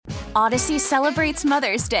Odyssey celebrates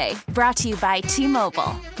Mother's Day, brought to you by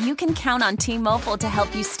T-Mobile. You can count on T-Mobile to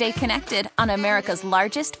help you stay connected on America's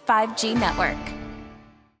largest 5G network.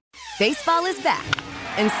 Baseball is back,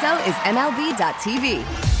 and so is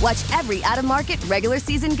MLB.tv. Watch every out-of-market regular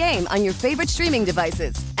season game on your favorite streaming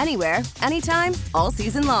devices, anywhere, anytime, all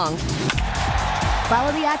season long.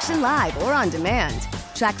 Follow the action live or on demand.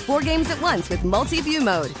 Track 4 games at once with multi-view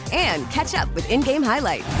mode and catch up with in-game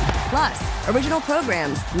highlights. Plus, original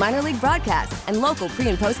programs, minor league broadcasts, and local pre-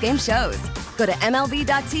 and post-game shows. Go to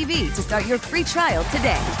MLB.tv to start your free trial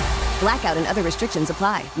today. Blackout and other restrictions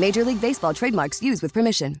apply. Major League Baseball trademarks used with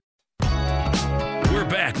permission. We're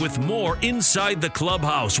back with more Inside the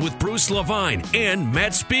Clubhouse with Bruce Levine and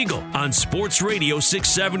Matt Spiegel on Sports Radio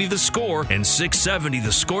 670 The Score and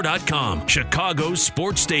 670thescore.com, Chicago's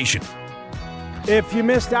sports station. If you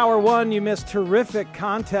missed hour one, you missed terrific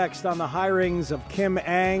context on the hirings of Kim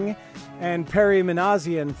Ng and Perry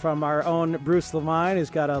Minasian from our own Bruce Levine, who's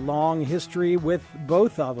got a long history with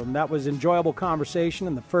both of them. That was enjoyable conversation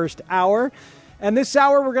in the first hour. And this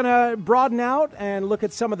hour, we're going to broaden out and look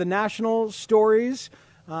at some of the national stories.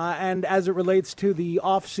 And as it relates to the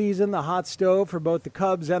offseason, the hot stove for both the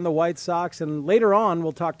Cubs and the White Sox. And later on,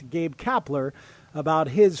 we'll talk to Gabe Kapler about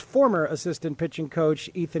his former assistant pitching coach,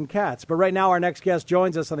 Ethan Katz. But right now, our next guest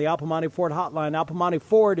joins us on the Al Piemonte Ford hotline. Al Piemonte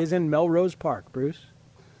Ford is in Melrose Park. Bruce?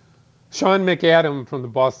 Sean McAdam from the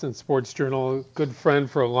Boston Sports Journal, good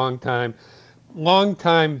friend for a long time.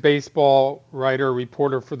 Longtime baseball writer,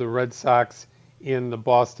 reporter for the Red Sox in the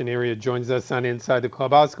Boston area, joins us on Inside the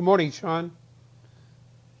Clubhouse. Good morning, Sean.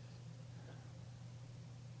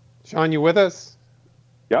 Sean, you with us?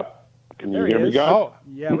 Yep. Can you hear me, guys? Oh,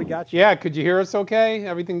 yeah, we got you. Yeah, could you hear us okay?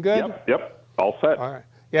 Everything good? Yep. All set. All right.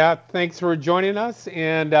 Yeah, thanks for joining us.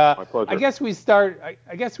 And My pleasure. I guess we start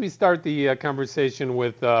the conversation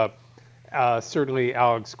with certainly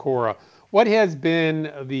Alex Cora. What has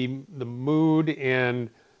been the mood and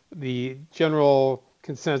the general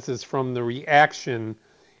consensus from the reaction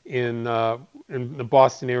in the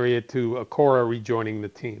Boston area to Cora rejoining the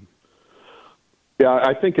team? Yeah,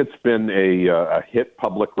 I think it's been a hit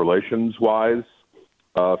public relations-wise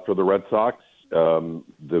for the Red Sox.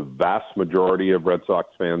 The vast majority of Red Sox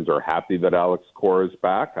fans are happy that Alex Cora is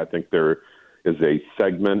back. I think there is a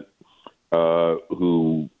segment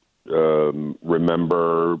who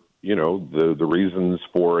remember, the reasons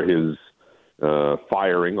for his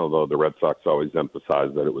firing, although the Red Sox always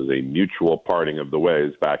emphasized that it was a mutual parting of the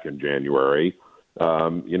ways back in January.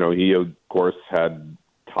 He, of course, had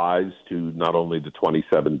ties to not only the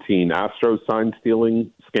 2017 Astros sign-stealing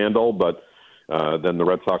scandal, but then the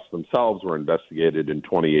Red Sox themselves were investigated in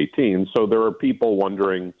 2018. So there are people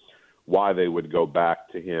wondering why they would go back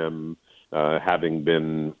to him, having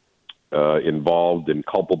been involved and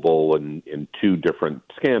culpable in 2 different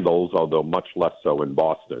scandals, although much less so in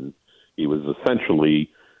Boston. He was essentially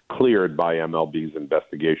cleared by MLB's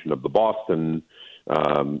investigation of the Boston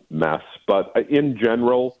mess. But in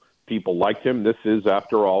general, people liked him. This is,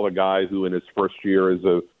 after all, a guy who in his first year as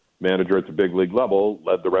a manager at the big league level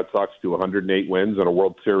led the Red Sox to 108 wins and a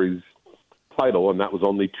World Series title, and that was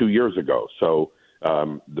only 2 years ago. So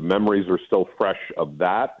the memories are still fresh of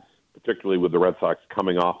that, particularly with the Red Sox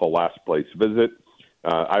coming off a last-place visit.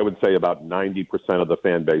 I would say about 90% of the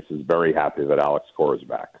fan base is very happy that Alex Cora is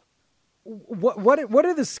back. What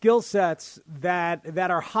are the skill sets that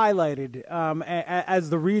are highlighted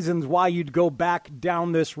as the reasons why you'd go back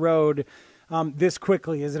down this road this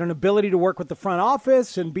quickly? Is it an ability to work with the front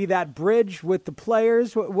office and be that bridge with the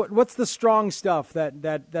players? What's the strong stuff that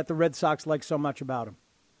the Red Sox like so much about him?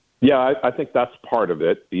 Yeah, I think that's part of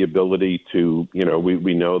it. The ability to,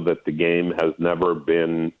 we know that the game has never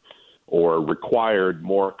been or required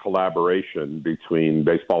more collaboration between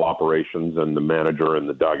baseball operations and the manager and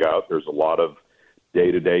the dugout. There's a lot of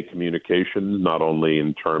day-to-day communication, not only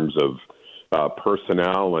in terms of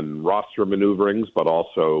personnel and roster maneuverings, but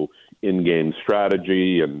also in-game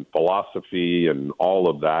strategy and philosophy and all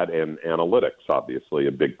of that, and analytics, obviously,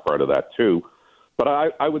 a big part of that too. But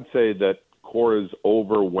I would say that Cora's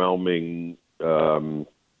overwhelming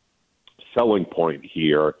selling point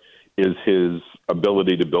here is his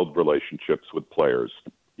ability to build relationships with players.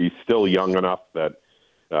 He's still young enough that,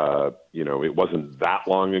 it wasn't that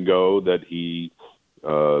long ago that he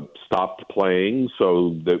stopped playing,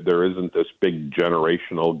 so that there isn't this big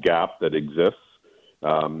generational gap that exists.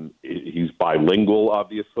 He's bilingual,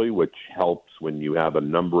 obviously, which helps when you have a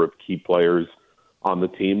number of key players on the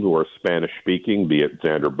team who are Spanish-speaking, be it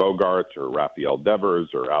Xander Bogaerts or Rafael Devers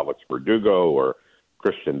or Alex Verdugo or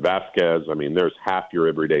Christian Vasquez. I mean, there's half your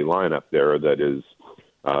everyday lineup there that is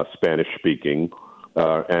Spanish-speaking,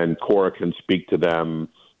 and Cora can speak to them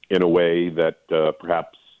in a way that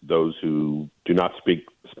perhaps those who do not speak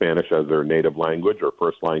Spanish as their native language or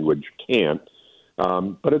first language can't.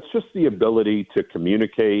 But it's just the ability to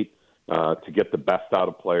communicate, to get the best out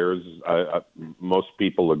of players. Most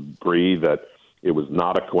people agree that it was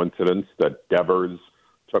not a coincidence that Devers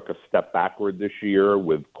took a step backward this year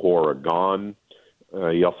with Cora gone.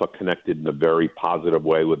 He also connected in a very positive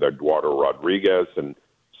way with Eduardo Rodriguez and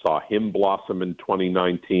saw him blossom in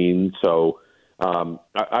 2019. So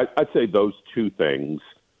I'd say those two things,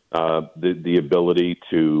 the ability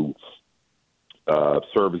to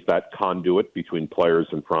serve as that conduit between players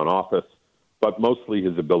and front office, but mostly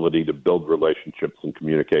his ability to build relationships and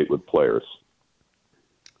communicate with players.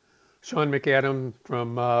 Sean McAdam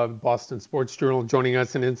from Boston Sports Journal joining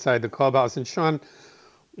us in Inside the Clubhouse. And Sean,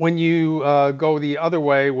 when you go the other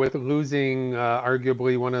way with losing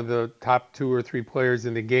arguably one of the top 2 or 3 players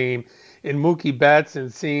in the game in Mookie Betts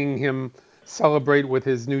and seeing him celebrate with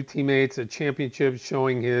his new teammates at championships,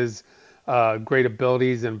 showing his great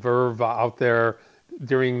abilities and verve out there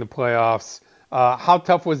during the playoffs, how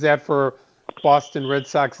tough was that for Boston Red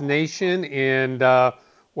Sox Nation, and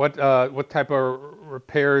what type of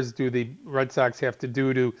repairs do the Red Sox have to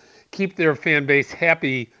do to keep their fan base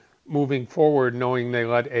happy moving forward, knowing they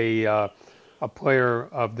let a player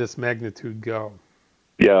of this magnitude go?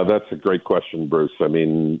 Yeah, that's a great question, Bruce. I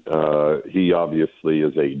mean, he obviously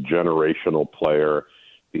is a generational player.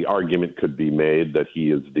 The argument could be made that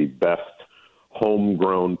he is the best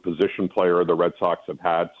homegrown position player the Red Sox have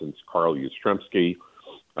had since Carl Yastrzemski.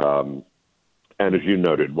 And as you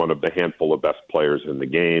noted, one of the handful of best players in the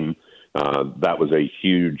game. That was a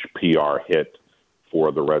huge PR hit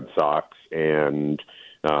for the Red Sox. And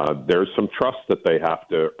there's some trust that they have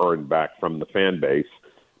to earn back from the fan base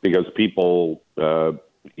because people,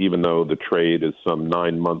 even though the trade is some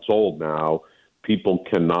 9 months old now, people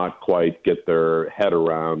cannot quite get their head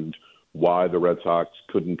around why the Red Sox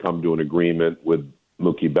couldn't come to an agreement with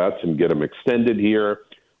Mookie Betts and get him extended here.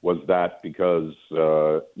 Was that because,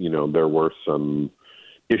 there were some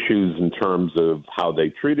issues in terms of how they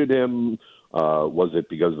treated him? Was it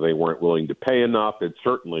because they weren't willing to pay enough? It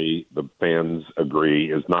certainly, the fans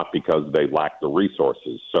agree, is not because they lack the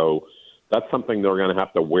resources. So that's something they're going to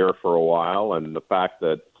have to wear for a while. And the fact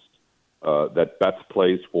that that Betts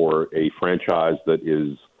plays for a franchise that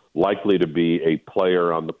is likely to be a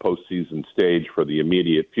player on the postseason stage for the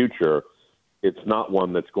immediate future, it's not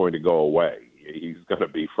one that's going to go away. He's going to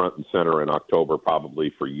be front and center in October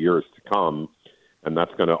probably for years to come, and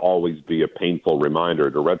that's going to always be a painful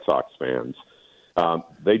reminder to Red Sox fans.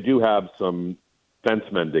 They do have some fence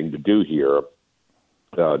mending to do here,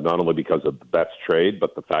 not only because of the Betts trade,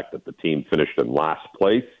 but the fact that the team finished in last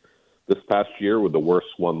place this past year with the worst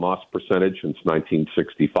won-loss percentage since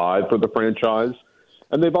 1965 for the franchise.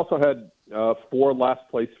 And they've also had 4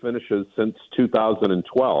 last-place finishes since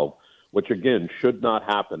 2012, which, again, should not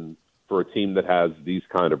happen for a team that has these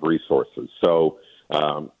kind of resources. So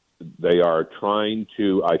they are trying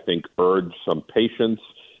to, I think, urge some patience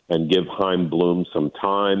and give Chaim Bloom some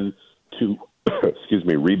time to,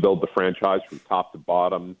 rebuild the franchise from top to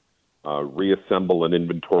bottom, reassemble an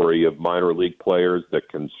inventory of minor league players that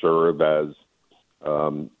can serve as,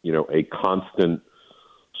 a constant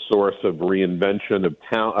source of reinvention of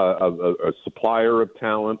talent, a supplier of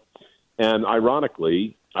talent. And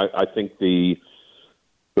ironically, I think the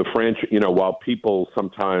franchise, while people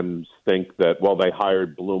sometimes think that, well, they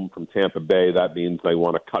hired Bloom from Tampa Bay, that means they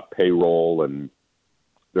want to cut payroll and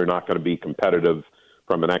they're not going to be competitive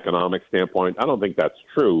from an economic standpoint. I don't think that's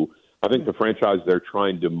true. I think the franchise they're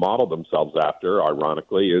trying to model themselves after,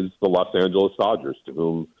 ironically, is the Los Angeles Dodgers, to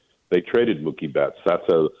whom they traded Mookie Betts. That's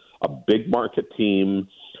a big market team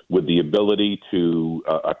with the ability to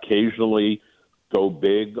occasionally go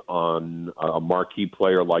big on a marquee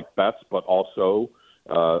player like Betts, but also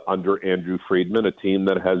under Andrew Friedman, a team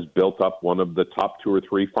that has built up one of the top 2 or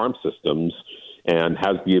 3 farm systems and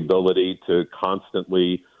has the ability to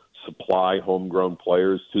constantly supply homegrown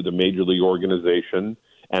players to the major league organization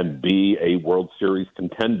and be a World Series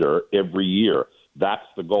contender every year. That's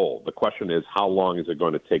the goal. The question is, how long is it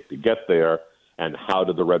going to take to get there, and how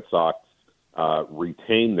do the Red Sox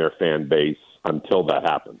retain their fan base until that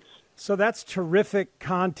happens? So that's terrific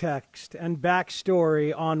context and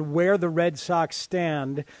backstory on where the Red Sox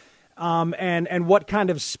stand, and what kind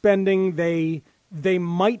of spending they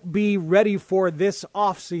might be ready for this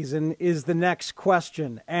offseason is the next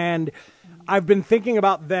question. And I've been thinking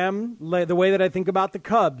about them the way that I think about the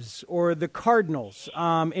Cubs or the Cardinals,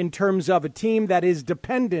 in terms of a team that is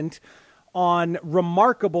dependent on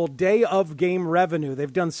remarkable day-of-game revenue.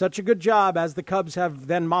 They've done such a good job, as the Cubs have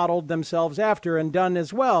then modeled themselves after and done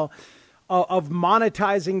as well, of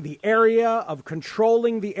monetizing the area, of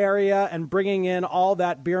controlling the area, and bringing in all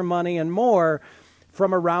that beer money and more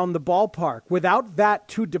from around the ballpark. Without that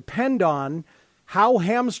to depend on, how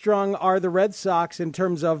hamstrung are the Red Sox in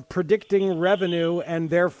terms of predicting revenue and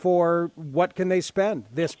therefore what can they spend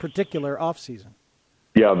this particular offseason?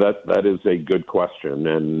 Yeah, that is a good question.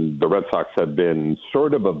 And the Red Sox have been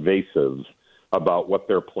sort of evasive about what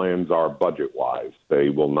their plans are budget-wise. They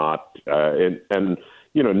will not,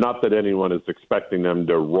 not that anyone is expecting them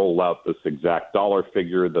to roll out this exact dollar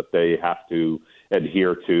figure that they have to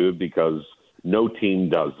adhere to, because no team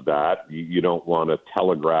does that. You don't want to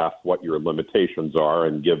telegraph what your limitations are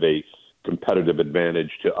and give a competitive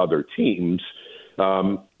advantage to other teams.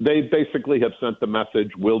 They basically have sent the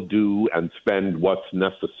message, we'll do and spend what's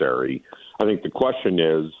necessary. I think the question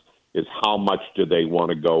is how much do they want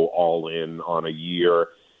to go all in on a year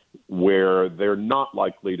where they're not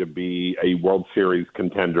likely to be a World Series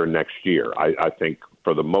contender next year. I think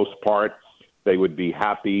for the most part, they would be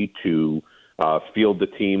happy to field the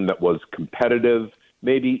team that was competitive,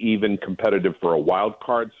 maybe even competitive for a wild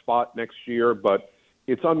card spot next year. But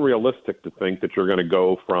it's unrealistic to think that you're going to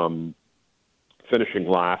go from finishing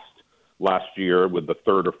last year with the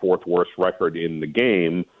third or fourth worst record in the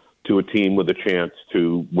game to a team with a chance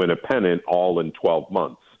to win a pennant all in 12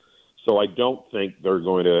 months. So I don't think they're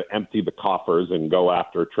going to empty the coffers and go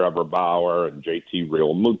after Trevor Bauer and JT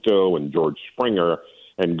Realmuto and George Springer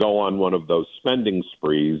and go on one of those spending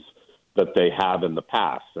sprees that they have in the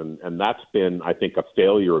past. And that's been, I think, a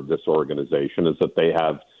failure of this organization, is that they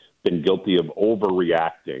have been guilty of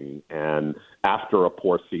overreacting, and after a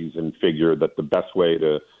poor season figure that the best way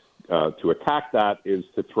to attack that is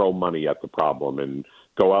to throw money at the problem and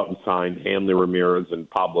go out and sign Hanley Ramirez and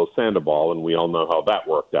Pablo Sandoval, and we all know how that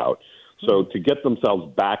worked out. So to get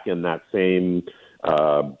themselves back in that same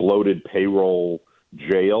bloated payroll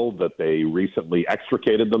jail that they recently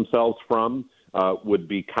extricated themselves from would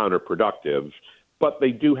be counterproductive. But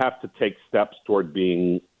they do have to take steps toward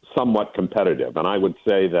being somewhat competitive. And I would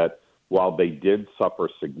say that while they did suffer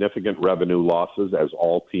significant revenue losses, as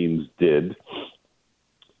all teams did,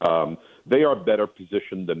 they are better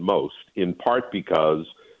positioned than most, in part because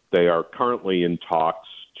they are currently in talks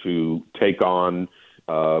to take on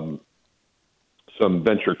some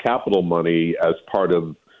venture capital money as part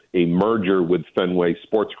of a merger with Fenway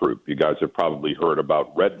Sports Group. You guys have probably heard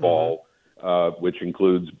about Red Ball, which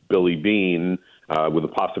includes Billy Beane, with the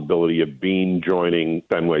possibility of Beane joining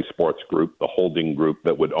Fenway Sports Group, the holding group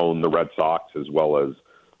that would own the Red Sox, as well as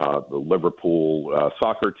the Liverpool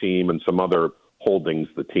soccer team and some other holdings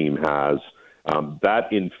the team has.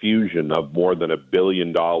 That infusion of more than $1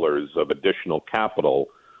 billion of additional capital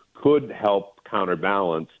could help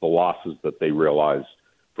counterbalance the losses that they realized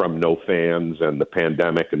from no fans and the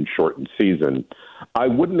pandemic and shortened season. I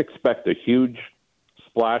wouldn't expect a huge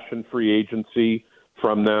splash in free agency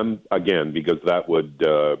from them, again, because that would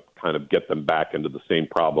kind of get them back into the same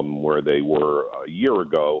problem where they were a year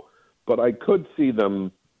ago. But I could see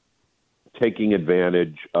them taking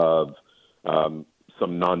advantage of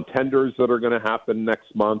some non-tenders that are going to happen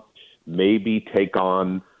next month, maybe take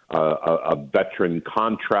on a veteran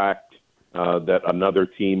contract that another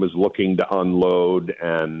team is looking to unload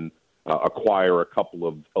and acquire a couple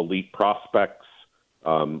of elite prospects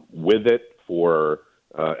with it for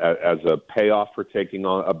as a payoff for taking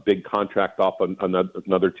on a big contract off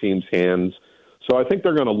another team's hands. So I think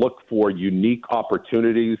they're going to look for unique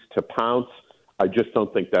opportunities to pounce. I just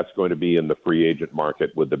don't think that's going to be in the free agent market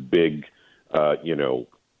with a big,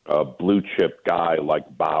 blue chip guy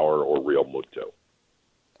like Bauer or Realmuto.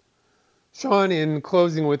 Sean, in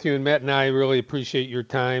closing with you, and Matt and I really appreciate your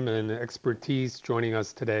time and expertise joining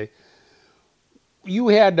us today. You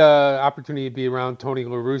had the opportunity to be around Tony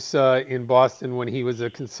La Russa in Boston when he was a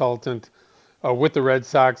consultant with the Red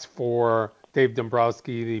Sox for Dave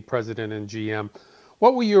Dombrowski, the president and GM.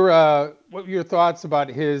 What were your thoughts about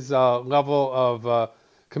his level of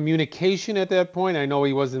communication at that point? I know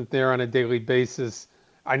he wasn't there on a daily basis.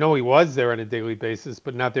 I know he was there on a daily basis,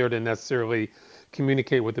 but not there to necessarily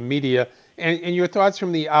communicate with the media. And your thoughts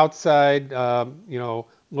from the outside,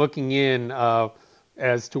 looking in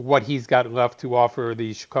as to what he's got left to offer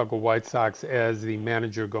the Chicago White Sox as the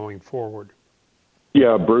manager going forward.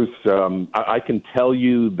 Yeah, Bruce, I can tell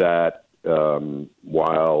you that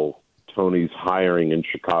while Tony's hiring in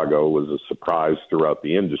Chicago was a surprise throughout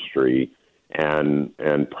the industry and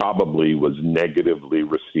probably was negatively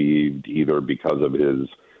received either because of his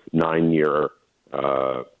 9-year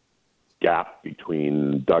gap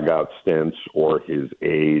between dugout stints or his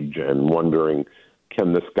age and wondering,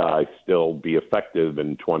 can this guy still be effective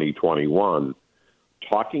in 2021?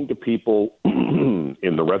 talking to people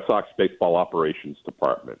in the Red Sox baseball operations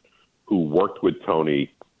department who worked with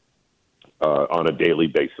Tony on a daily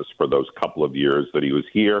basis for those couple of years that he was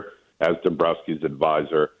here as Dombrowski's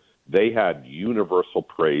advisor, they had universal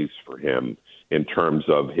praise for him in terms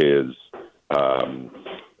of his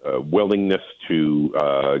willingness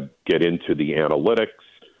to get into the analytics,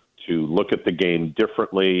 to look at the game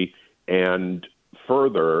differently, and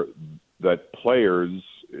further, that players,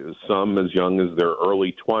 some as young as their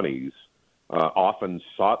early 20s, often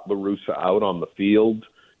sought La Russa out on the field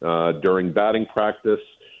during batting practice,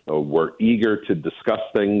 were eager to discuss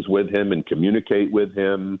things with him and communicate with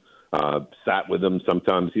him, sat with him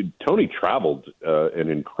sometimes. Tony traveled an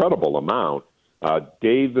incredible amount.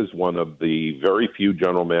 Dave is one of the very few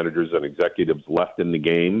general managers and executives left in the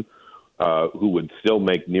game who would still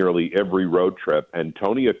make nearly every road trip, and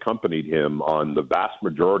Tony accompanied him on the vast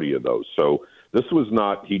majority of those. So this was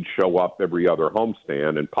not he'd show up every other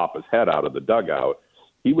homestand and pop his head out of the dugout.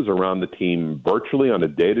 He was around the team virtually on a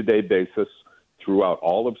day-to-day basis throughout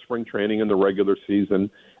all of spring training and the regular season,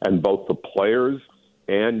 and both the players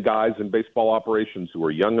and guys in baseball operations who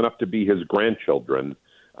were young enough to be his grandchildren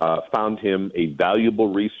found him a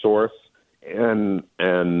valuable resource and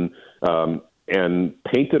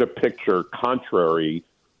painted a picture contrary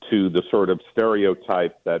to the sort of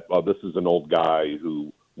stereotype that, well, this is an old guy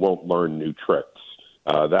who won't learn new tricks.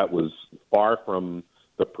 That was far from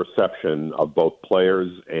the perception of both players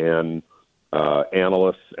and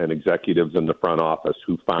analysts and executives in the front office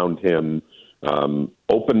who found him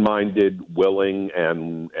open-minded, willing,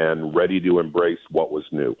 and ready to embrace what was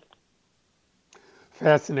new.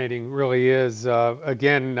 Fascinating, really is.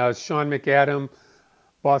 Again, Sean McAdam,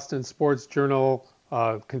 Boston Sports Journal,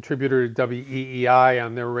 contributor to WEEI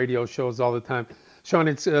on their radio shows all the time. Sean,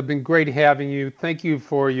 it's been great having you. Thank you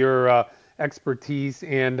for your expertise.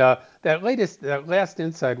 And that last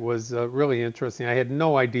insight was really interesting. I had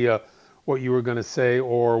no idea what you were going to say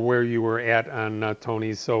or where you were at on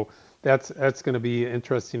Tony. So that's going to be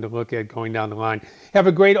interesting to look at going down the line. Have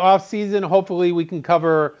a great off season. Hopefully we can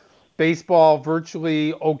cover baseball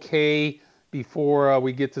virtually okay before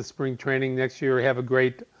we get to spring training next year. Have a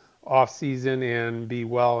great off season and be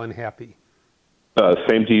well and happy.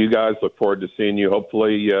 Same to you guys. Look forward to seeing you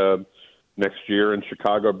hopefully next year in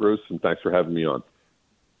Chicago, Bruce, and thanks for having me on.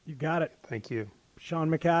 You got it. Thank you. Sean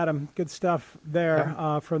McAdam, good stuff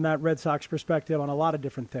there from that Red Sox perspective on a lot of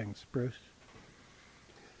different things, Bruce.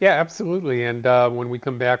 Yeah, absolutely. And when we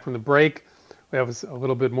come back from the break, we have a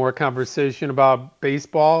little bit more conversation about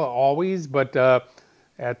baseball always, but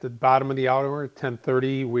at the bottom of the hour, at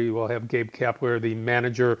 10:30, we will have Gabe Kapler, the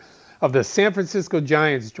manager of the San Francisco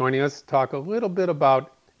Giants, joining us to talk a little bit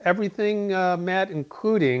about everything, Matt,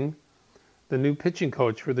 including the new pitching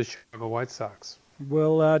coach for the Chicago White Sox.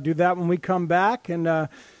 We'll do that when we come back and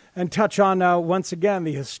touch on, once again,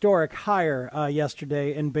 the historic hire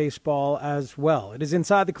yesterday in baseball as well. It is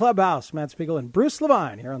Inside the Clubhouse. Matt Spiegel and Bruce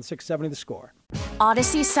Levine here on 670 The Score.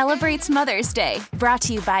 Odyssey celebrates Mother's Day, brought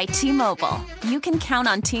to you by T-Mobile. You can count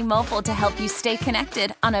on T-Mobile to help you stay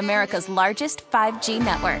connected on America's largest 5G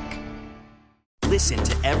network. Listen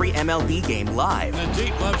to every MLB game live. In the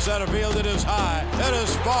deep left center field, it is high, it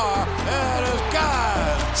is far, it is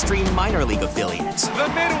gone. Stream minor league affiliates. The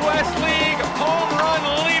Midwest League home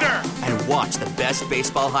run leader. And watch the best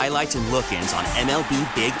baseball highlights and look-ins on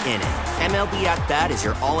MLB Big Inning. MLB At Bat is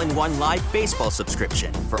your all-in-one live baseball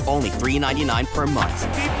subscription for only $3.99 per month.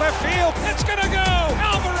 Deep left field, it's gonna go.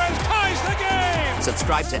 Alvarez ties the game.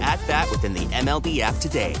 Subscribe to At Bat within the MLB app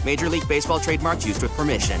today. Major League Baseball trademarks used with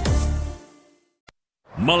permission.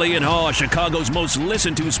 Mully and Haw, Chicago's most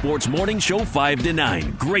listened to sports morning show 5 to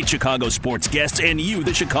 9. Great Chicago sports guests and you,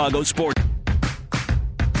 the Chicago sports.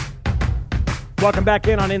 Welcome back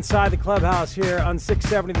in on Inside the Clubhouse here on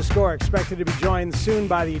 670 The Score. Expected to be joined soon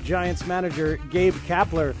by the Giants manager, Gabe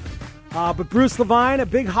Kapler. But Bruce Levine, a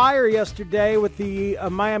big hire yesterday with the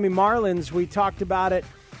Miami Marlins. We talked about it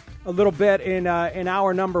a little bit in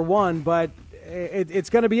hour number one, but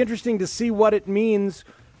it's going to be interesting to see what it means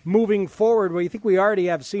moving forward. Well, you think we already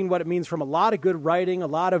have seen what it means from a lot of good writing, a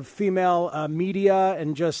lot of female media,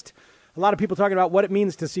 and just a lot of people talking about what it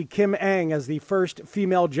means to see Kim Ng as the first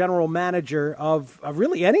female general manager of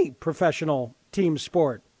really any professional team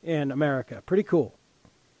sport in America. Pretty cool.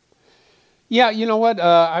 Yeah, you know what?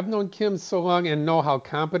 I've known Kim so long and know how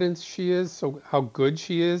competent she is, so how good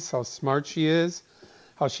she is, how smart she is,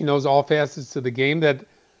 how she knows all facets of the game, that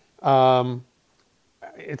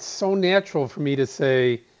it's so natural for me to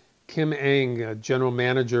say Kim Ng, general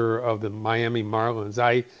manager of the Miami Marlins.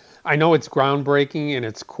 I know it's groundbreaking and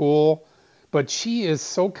it's cool, but she is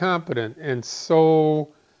so competent and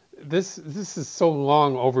so this is so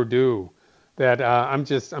long overdue that I'm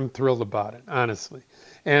thrilled about it, honestly.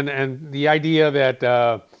 And the idea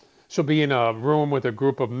that she'll be in a room with a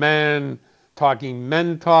group of men talking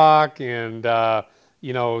men talk, and the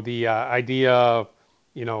idea of,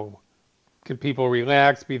 can people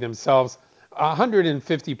relax, be themselves?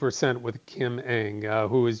 150% with Kim Ng,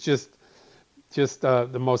 who is just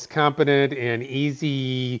the most competent and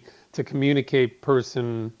easy to communicate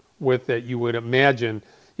person with that you would imagine,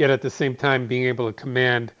 yet at the same time being able to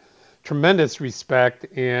command tremendous respect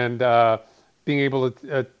and being able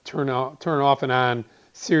to turn off and on,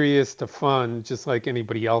 serious to fun, just like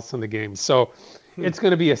anybody else in the game. So it's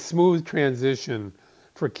going to be a smooth transition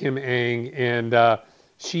for Kim Ng, and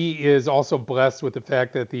she is also blessed with the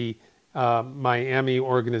fact that the Miami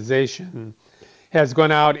organization has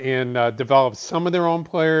gone out and developed some of their own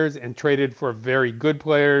players and traded for very good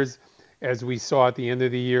players, as we saw at the end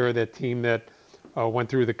of the year, that team that went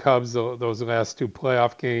through the Cubs those last two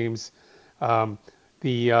playoff games.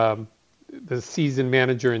 The season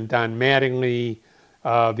manager in Don Mattingly,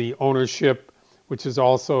 the ownership, which is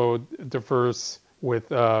also diverse with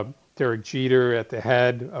Derek Jeter at the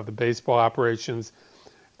head of the baseball operations.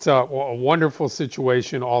 It's a wonderful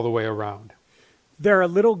situation all the way around. There are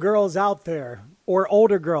little girls out there, or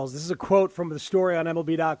older girls. This is a quote from the story on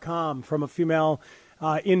MLB.com from a female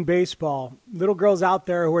in baseball. Little girls out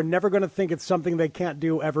there who are never going to think it's something they can't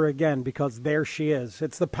do ever again, because there she is.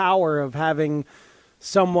 It's the power of having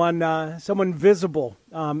someone visible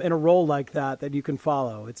in a role like that you can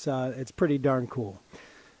follow. It's pretty darn cool.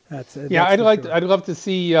 I'd love to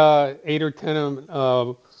see 8 or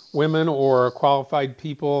 10 women or qualified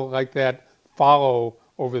people like that follow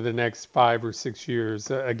over the next 5 or 6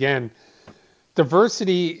 years. Again,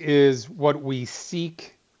 diversity is what we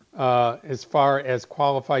seek as far as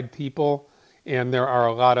qualified people, and there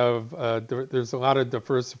are there's a lot of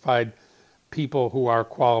diversified people who are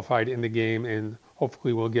qualified in the game, and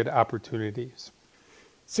hopefully we'll get opportunities.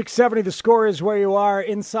 670 The Score is where you are.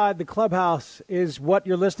 Inside the Clubhouse is what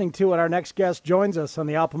you're listening to, and our next guest joins us on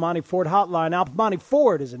the Al Piemonte Ford Hotline. Al Piemonte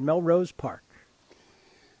Ford is in Melrose Park.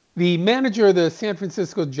 The manager of the San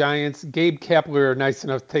Francisco Giants, Gabe Kapler, nice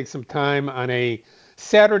enough to take some time on a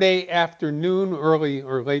Saturday afternoon, early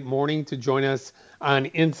or late morning, to join us on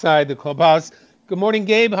Inside the Clubhouse. Good morning,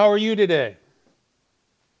 Gabe. How are you today?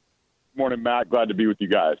 Morning, Matt. Glad to be with you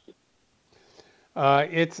guys.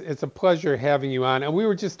 It's a pleasure having you on. And we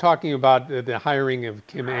were just talking about the hiring of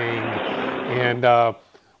Kim Ng and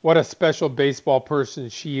what a special baseball person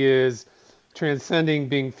she is, transcending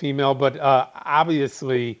being female, but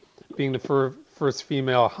obviously being the first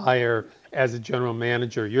female hire as a general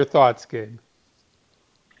manager. Your thoughts, Gabe?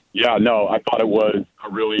 Yeah, no, I thought it was a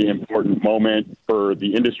really important moment for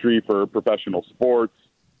the industry, for professional sports,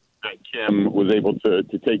 that Kim was able to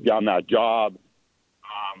take down that job.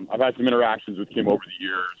 I've had some interactions with Kim over the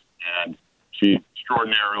years, and she's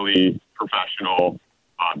extraordinarily professional,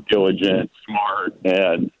 diligent, smart,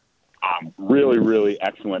 and really, really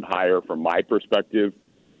excellent hire from my perspective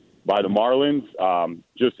by the Marlins.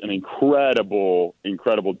 Just an incredible,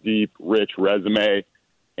 deep, rich resume,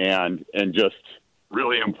 and just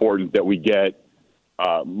really important that we get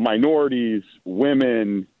minorities,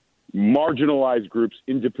 women, marginalized groups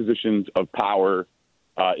into positions of power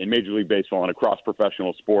in Major League Baseball and across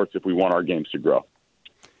professional sports if we want our games to grow.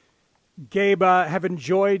 Gabe, have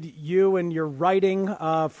enjoyed you and your writing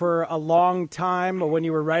for a long time when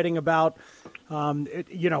you were writing about,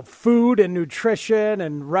 food and nutrition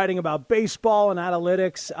and writing about baseball and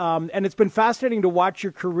analytics. And it's been fascinating to watch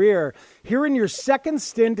your career. Here in your second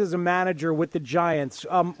stint as a manager with the Giants,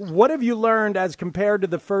 what have you learned as compared to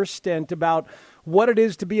the first stint about what it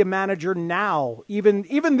is to be a manager now?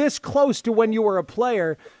 Even this close to when you were a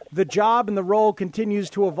player, the job and the role continues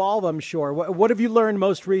to evolve, I'm sure. What have you learned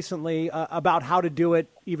most recently about how to do it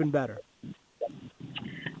even better?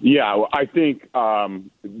 Yeah, I think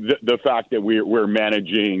the fact that we're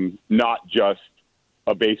managing not just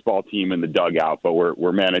a baseball team in the dugout, but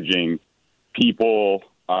we're managing people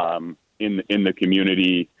in the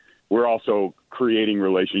community. We're also creating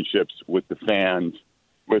relationships with the fans,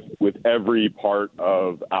 with every part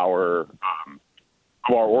of our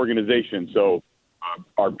organization. So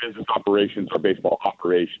our business operations, our baseball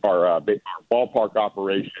operation, our ballpark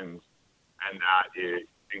operations, and that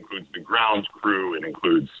includes the grounds crew, it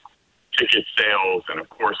includes ticket sales, and of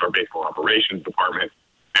course our baseball operations department.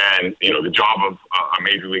 And the job of a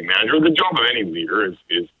major league manager, the job of any leader, is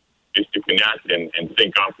to connect and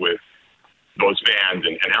sync up with those fans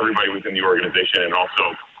and everybody within the organization, and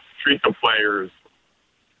also treat the players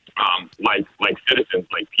like citizens,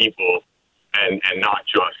 like people, and not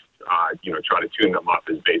just try to tune them up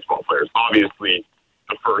as baseball players. Obviously,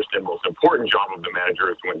 the first and most important job of the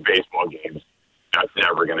manager is to win baseball games. That's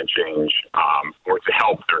never going to change, or to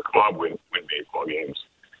help their club win baseball games.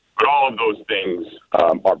 But all of those things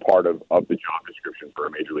are part of the job description for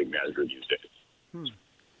a major league manager these days.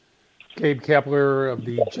 Gabe Kapler of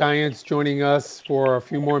the Giants joining us for a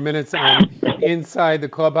few more minutes on Inside the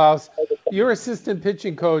Clubhouse. Your assistant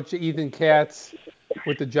pitching coach, Ethan Katz,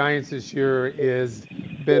 with the Giants this year, has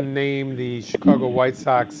been named the Chicago White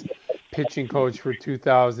Sox pitching coach for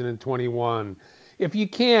 2021. If you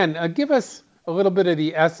can, give us a little bit of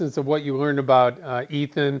the essence of what you learned about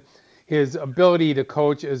Ethan, his ability to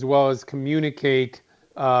coach as well as communicate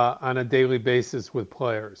on a daily basis with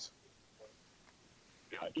players.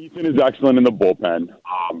 Ethan is excellent in the bullpen.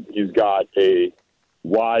 He's got a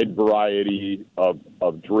wide variety of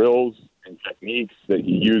drills and techniques that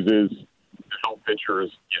he uses to help pitchers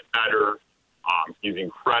get better. He's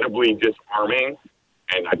incredibly disarming,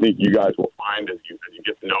 and I think you guys will find as you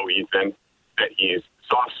get to know Ethan that he's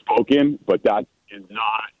soft-spoken, but that is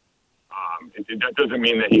not. That doesn't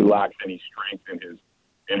mean that he lacks any strength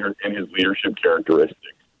in his leadership characteristics.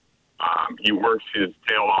 He works his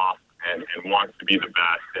tail off and wants to be the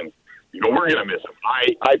best. And, we're going to miss him.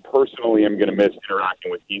 I personally am going to miss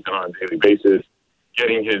interacting with Ethan on a daily basis,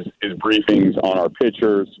 getting his briefings on our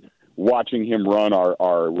pitchers, watching him run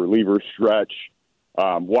our reliever stretch,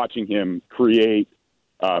 watching him create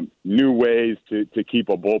new ways to keep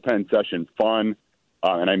a bullpen session fun.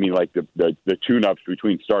 And I mean like the tune-ups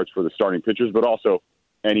between starts for the starting pitchers, but also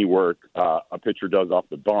any work a pitcher does off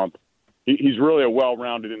the bump. He's really a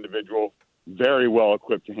well-rounded individual, very well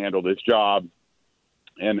equipped to handle this job,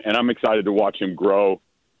 and I'm excited to watch him grow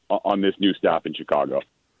on this new staff in Chicago.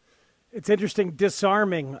 It's interesting,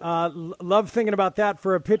 disarming. Love thinking about that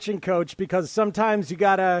for a pitching coach, because sometimes you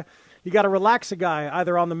gotta relax a guy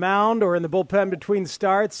either on the mound or in the bullpen between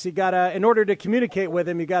starts. You gotta, in order to communicate with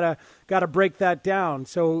him, you gotta break that down.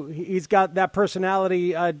 So he's got that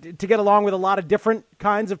personality to get along with a lot of different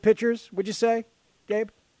kinds of pitchers. Would you say, Gabe?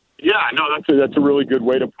 Yeah, no, that's a really good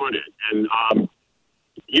way to put it. And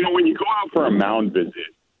when you go out for a mound visit,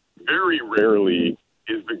 very rarely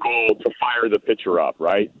is the goal to fire the pitcher up,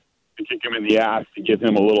 right? To kick him in the ass, to give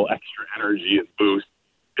him a little extra energy and boost.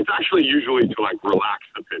 It's actually usually to relax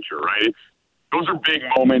the pitcher, right? Those are big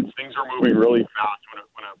moments. Things are moving really fast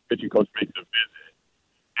when a pitching coach makes a visit.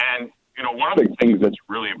 And one of the things that's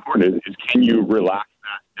really important is can you relax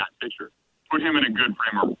that pitcher, put him in a good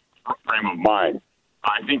frame of mind.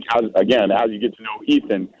 I think as you get to know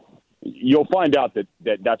Ethan, you'll find out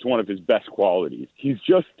that's one of his best qualities. He's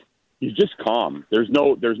just calm. There's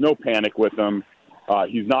no panic with him.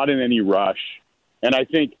 He's not in any rush, and I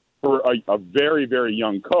think for a very, very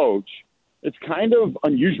young coach, it's kind of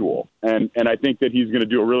unusual. And I think that he's going to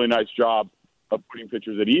do a really nice job of putting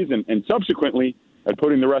pitchers at ease and subsequently at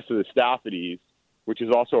putting the rest of the staff at ease, which is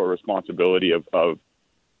also a responsibility of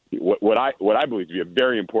what I believe to be a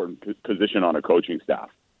very important position on a coaching staff.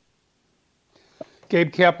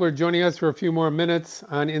 Gabe Kapler joining us for a few more minutes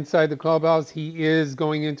on Inside the Clubhouse. He is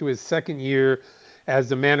going into his second year as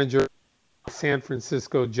the manager of the San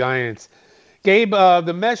Francisco Giants. Gabe,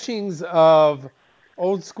 the meshings of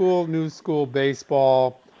old school, new school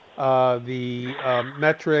baseball, the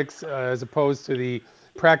metrics as opposed to the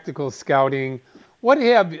practical scouting,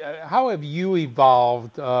 how have you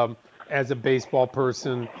evolved as a baseball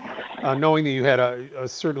person, knowing that you had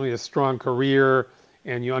certainly a strong career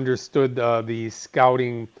and you understood the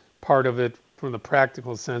scouting part of it from the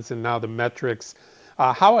practical sense and now the metrics?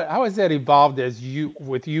 How has that evolved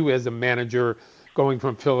with you as a manager going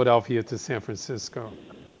from Philadelphia to San Francisco?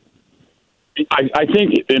 I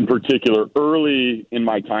think in particular, early in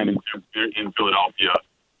my time in Philadelphia,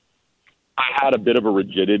 I had a bit of a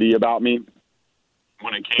rigidity about me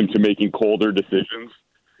when it came to making colder decisions,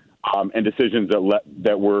 and decisions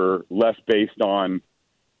that were less based on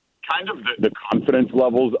kind of the confidence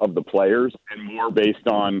levels of the players and more based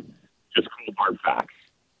on just cold hard facts.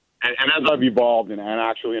 And as I've evolved and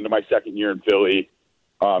actually into my second year in Philly,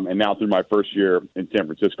 and now through my first year in San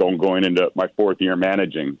Francisco and going into my fourth year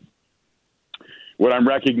managing, what I'm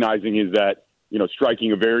recognizing is that,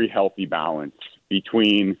 striking a very healthy balance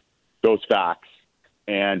between those facts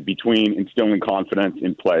and between instilling confidence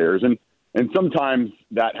in players. And sometimes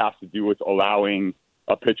that has to do with allowing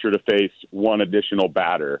a pitcher to face one additional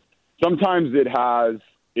batter. Sometimes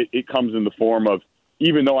it comes in the form of,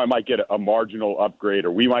 even though I might get a marginal upgrade,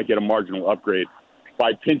 or we might get a marginal upgrade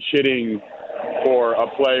by pinch hitting for a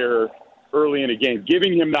player early in a game,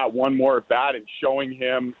 giving him that one more at bat and showing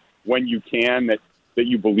him when you can that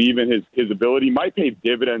you believe in his ability might pay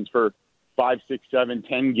dividends for 5, 6, 7,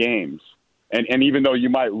 10 games. And even though you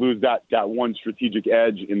might lose that one strategic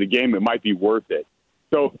edge in the game, it might be worth it.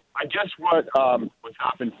 So I guess what's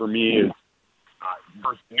happened for me is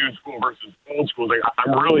new school versus old school. Like,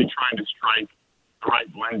 I'm really trying to strike the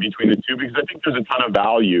right blend between the two, because I think there's a ton of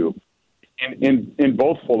value in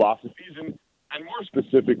both philosophies, and more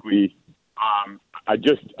specifically, I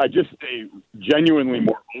just stay genuinely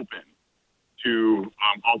more open to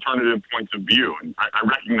alternative points of view, and I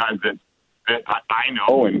recognize that I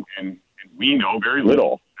know and we know very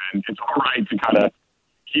little, and it's all right to kind of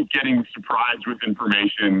keep getting surprised with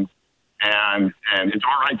information, and it's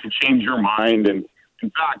all right to change your mind. And in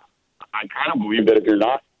fact, I kind of believe that if you're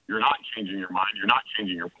not changing your mind, you're not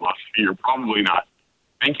changing your philosophy, you're probably not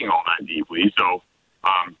thinking all that deeply. So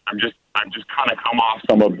I'm just kind of come off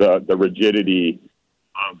some of the rigidity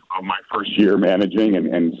of my first year managing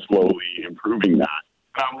and slowly improving that.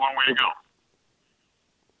 I have a long way to go.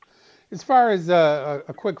 As far as a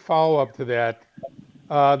quick follow-up to that,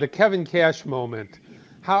 the Kevin Cash moment,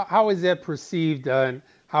 how is that perceived, and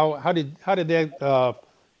how did that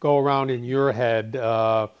go around in your head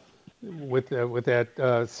with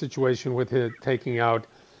that situation with him taking out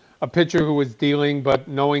a pitcher who was dealing, but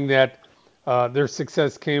knowing that their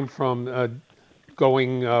success came from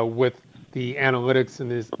going with the analytics in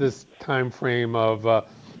this time frame of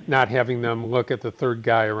not having them look at the third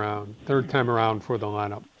time around for the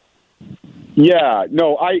lineup? Yeah,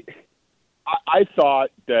 no, I thought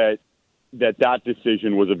that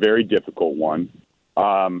decision was a very difficult one,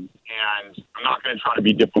 and I'm not going to try to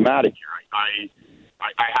be diplomatic here.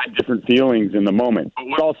 I had different feelings in the moment, but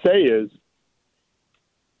what I'll say is,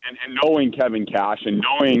 and knowing Kevin Cash and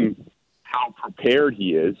knowing how prepared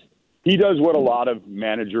he is, he does what a lot of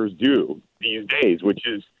managers do these days, which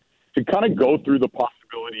is to kind of go through the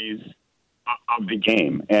possibilities of the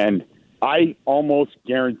game. And I almost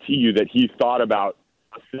guarantee you that he thought about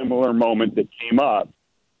a similar moment that came up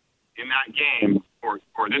in that game, or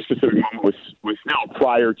this specific moment with Snell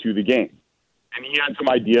prior to the game. And he had some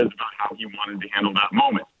ideas about how he wanted to handle that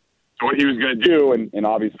moment. So what he was going to do, and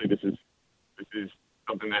obviously this is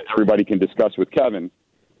something that everybody can discuss with Kevin,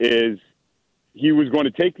 is he was going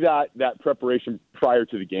to take that preparation prior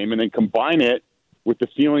to the game and then combine it with the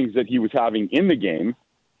feelings that he was having in the game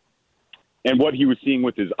and what he was seeing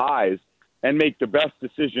with his eyes, and make the best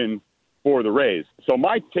decision for the Rays. So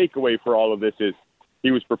my takeaway for all of this is he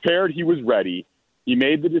was prepared, he was ready, he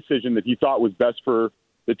made the decision that he thought was best for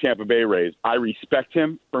the Tampa Bay Rays. I respect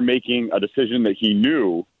him for making a decision that he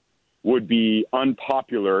knew would be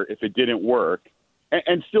unpopular if it didn't work,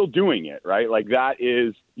 and still doing it, right? Like, that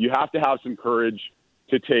is, you have to have some courage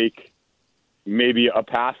to take maybe a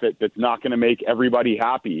path that's not going to make everybody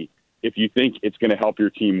happy if you think it's going to help your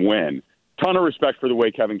team win. Ton of respect for the way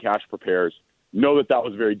Kevin Cash prepares. Know that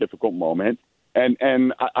was a very difficult moment.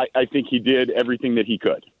 And I think he did everything that he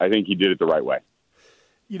could. I think he did it the right way.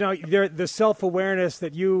 You know, the self-awareness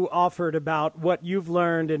that you offered about what you've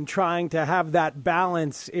learned and trying to have that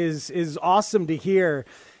balance is awesome to hear.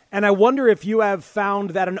 And I wonder if you have found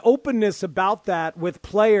that an openness about that with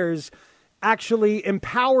players actually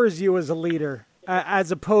empowers you as a leader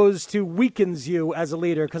as opposed to weakens you as a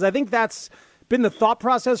leader. Because I think that's been the thought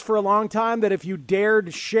process for a long time, that if you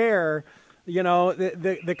dared share, you know,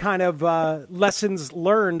 the kind of lessons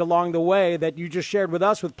learned along the way that you just shared with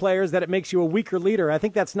us with players, that it makes you a weaker leader. I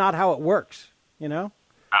think that's not how it works, you know?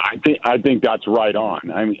 I think that's right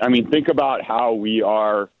on. I mean, think about how we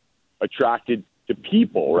are attracted to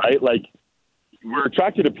people, right? Like, we're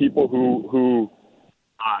attracted to people who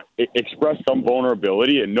express some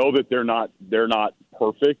vulnerability and know that they're not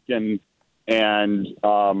perfect, and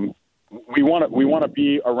we want to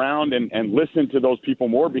be around and listen to those people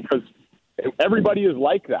more, because everybody is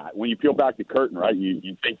like that. When you peel back the curtain, right,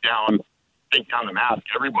 you take down the mask.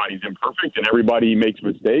 Everybody's imperfect and everybody makes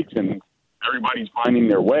mistakes and everybody's finding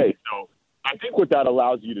their way. So I think what that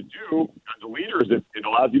allows you to do as a leader is it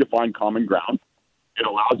allows you to find common ground. It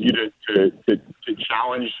allows you to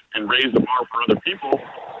challenge and raise the bar for other people,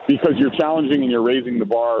 because you're challenging and you're raising the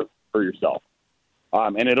bar for yourself.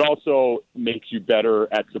 And it also makes you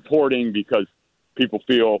better at supporting, because people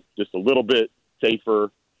feel just a little bit safer.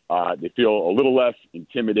 They feel a little less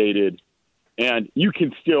intimidated, and you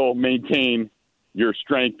can still maintain your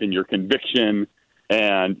strength and your conviction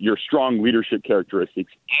and your strong leadership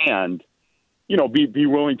characteristics, and, you know, be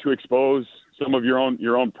willing to expose some of your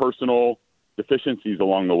own personal deficiencies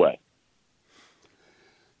along the way.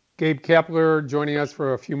 Gabe Kapler joining us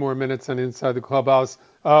for a few more minutes on Inside the Clubhouse.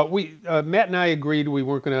 Matt and I agreed we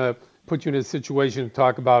weren't going to put you in a situation to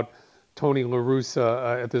talk about Tony La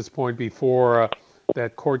Russa at this point before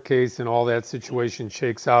that court case and all that situation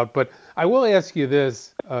shakes out. But I will ask you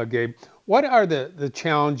this, Gabe. What are the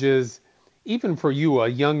challenges, even for you, a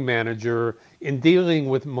young manager, in dealing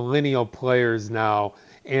with millennial players now,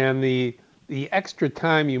 and the extra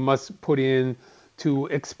time you must put in to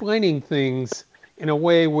explaining things in a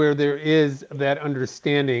way where there is that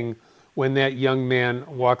understanding when that young man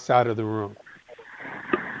walks out of the room?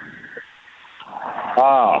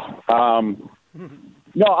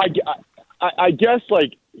 No, I guess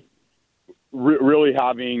like really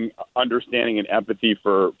having understanding and empathy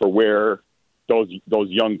for where those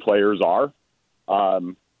young players are,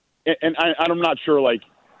 and I'm not sure like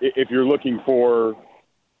if you're looking for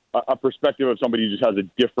a perspective of somebody who just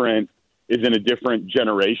is in a different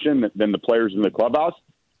generation than the players in the clubhouse.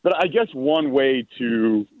 But I guess one way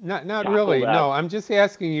to not really. No, I'm just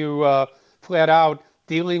asking you flat out,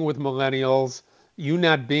 dealing with millennials, you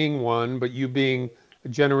not being one, but you being a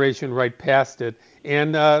generation right past it,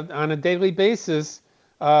 and on a daily basis,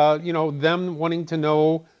 them wanting to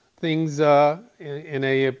know things in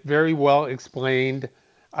a very well explained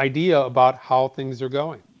idea about how things are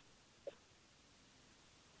going.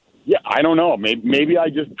 Yeah, I don't know. Maybe I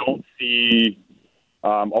just don't see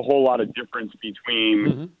a whole lot of difference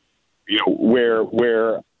between where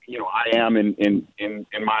I am in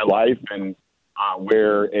my life and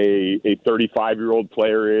where a 35-year-old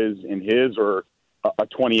player is in his, or a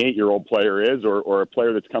 28-year-old player is, or a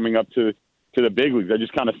player that's coming up to the big leagues. I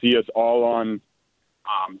just kind of see us all on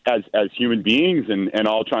as human beings and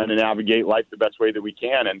all trying to navigate life the best way that we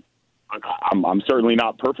can. And I'm certainly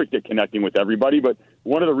not perfect at connecting with everybody, but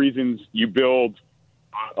one of the reasons you build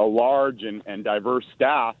a large and diverse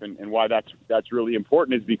staff and why that's really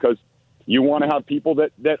important is because you want to have people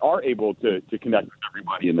that are able to connect with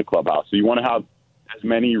everybody in the clubhouse. So you want to have as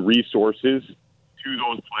many resources to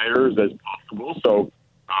those players as possible. So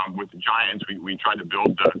with the Giants, we try to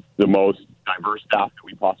build the most diverse staff that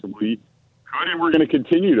we possibly could, and we're going to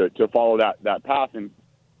continue to follow that path. And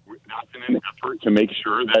that's in an effort to make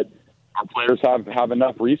sure that our players have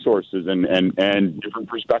enough resources and different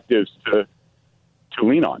perspectives to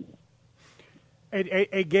lean on.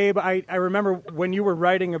 Hey, Gabe, I remember when you were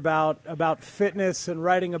writing about fitness and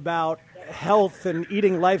writing about health and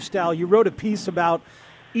eating lifestyle, you wrote a piece about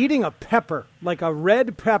eating a pepper, like a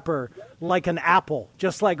red pepper, like an apple,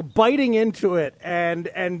 just like biting into it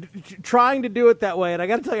and trying to do it that way. And I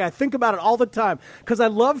got to tell you, I think about it all the time because I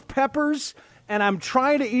love peppers and I'm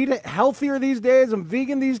trying to eat it healthier these days. I'm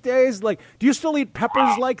vegan these days. Like, do you still eat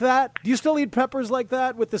peppers like that? Do you still eat peppers like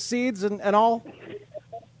that with the seeds and all?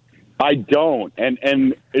 I don't.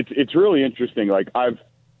 And it's really interesting. Like, I've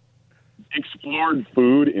explored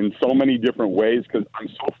food in so many different ways because I'm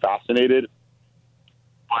so fascinated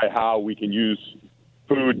by how we can use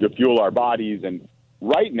food to fuel our bodies. And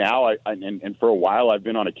right now, and for a while, I've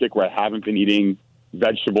been on a kick where I haven't been eating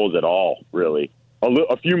vegetables at all, really.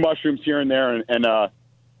 A few mushrooms here and there and a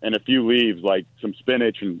few leaves, like some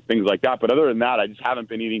spinach and things like that. But other than that, I just haven't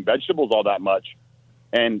been eating vegetables all that much.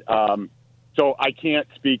 And so I can't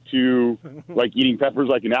speak to, like, eating peppers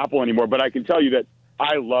like an apple anymore. But I can tell you that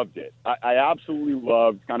I loved it. I absolutely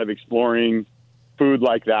loved kind of exploring food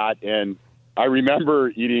like that. And I remember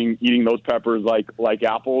eating those peppers like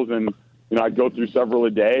apples, and I'd go through several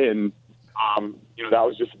a day, and that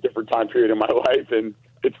was just a different time period in my life, and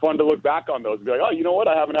it's fun to look back on those and be like, oh, you know what?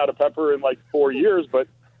 I haven't had a pepper in like 4 years, but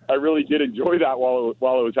I really did enjoy that while it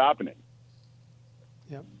was happening.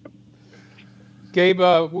 Yep. Gabe,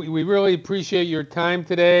 we really appreciate your time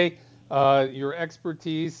today, your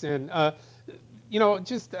expertise, and I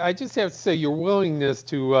just have to say your willingness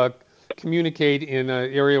to communicate in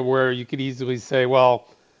an area where you could easily say, well,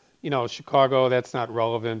 Chicago, that's not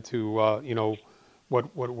relevant to,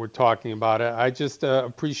 what we're talking about. I just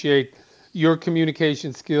appreciate your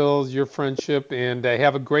communication skills, your friendship, and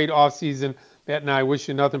have a great offseason. Matt and I wish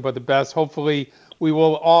you nothing but the best. Hopefully we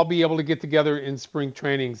will all be able to get together in spring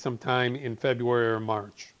training sometime in February or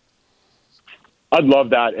March. I'd love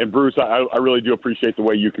that. And Bruce, I really do appreciate the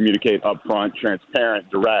way you communicate upfront, transparent,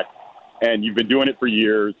 direct, and you've been doing it for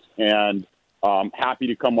years, and happy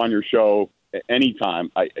to come on your show anytime.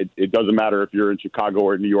 It doesn't matter if you're in Chicago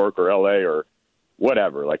or New York or LA or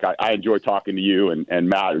whatever. Like, I enjoy talking to you, and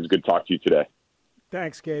Matt, it was good to talk to you today.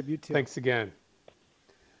 Thanks, Gabe. You too. Thanks again.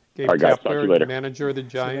 Gabe All right, guys, talk to you later. Manager of the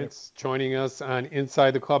Giants, joining us on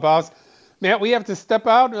Inside the Clubhouse. Matt, we have to step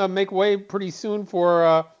out, make way pretty soon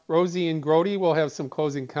for Rosie and Grody. We'll have some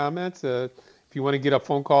closing comments. If you want to get a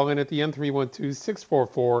phone call in at the end,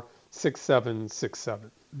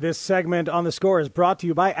 312-644-6767. This segment on The Score is brought to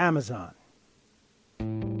you by Amazon.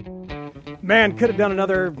 Man, could have done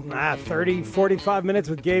another 30, 45 minutes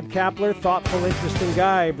with Gabe Kapler. Thoughtful, interesting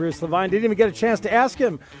guy, Bruce Levine. Didn't even get a chance to ask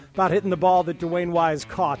him about hitting the ball that Dwayne Wise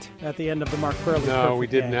caught at the end of the Mark Burley. No, we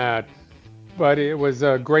did not. But it was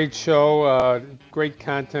a great show, great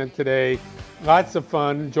content today. Lots of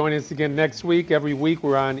fun. Join us again next week. Every week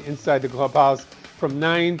we're on Inside the Clubhouse from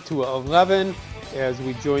 9 to 11 as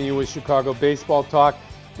we join you with Chicago Baseball Talk.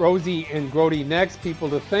 Rosie and Grody next. People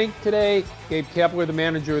to thank today. Gabe Kapler, the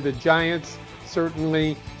manager of the Giants,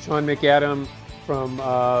 certainly. Sean McAdam from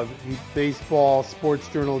the Baseball Sports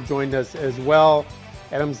Journal joined us as well.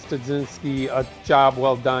 Adam Studzinski, a job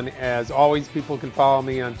well done as always. People can follow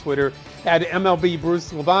me on Twitter at MLB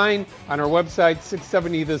Bruce Levine, on our website,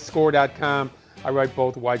 670thescore.com. I write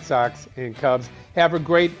both White Sox and Cubs. Have a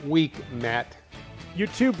great week, Matt. You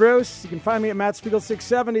too, Bruce. You can find me at Matt Spiegel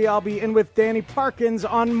 670. I'll be in with Danny Parkins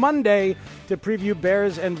on Monday to preview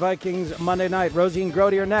Bears and Vikings Monday night. Rosie and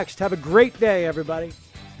Grody are next. Have a great day, everybody.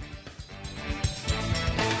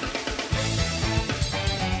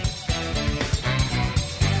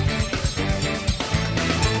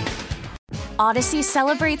 Odyssey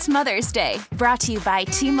celebrates Mother's Day, brought to you by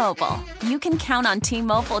T-Mobile. You can count on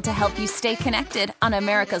T-Mobile to help you stay connected on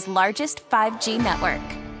America's largest 5G network.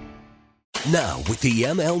 Now, with the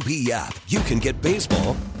MLB app, you can get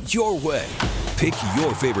baseball your way. Pick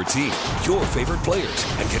your favorite team, your favorite players,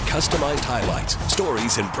 and get customized highlights,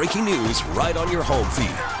 stories, and breaking news right on your home feed.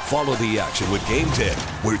 Follow the action with Game Day,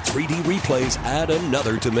 where 3D replays add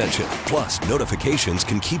another dimension. Plus, notifications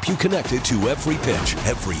can keep you connected to every pitch,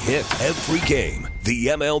 every hit, every game. The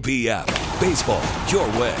MLB app. Baseball your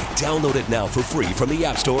way. Download it now for free from the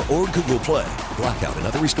App Store or Google Play. Blackout and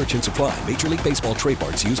other restrictions apply. Major League Baseball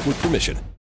trademarks used with permission.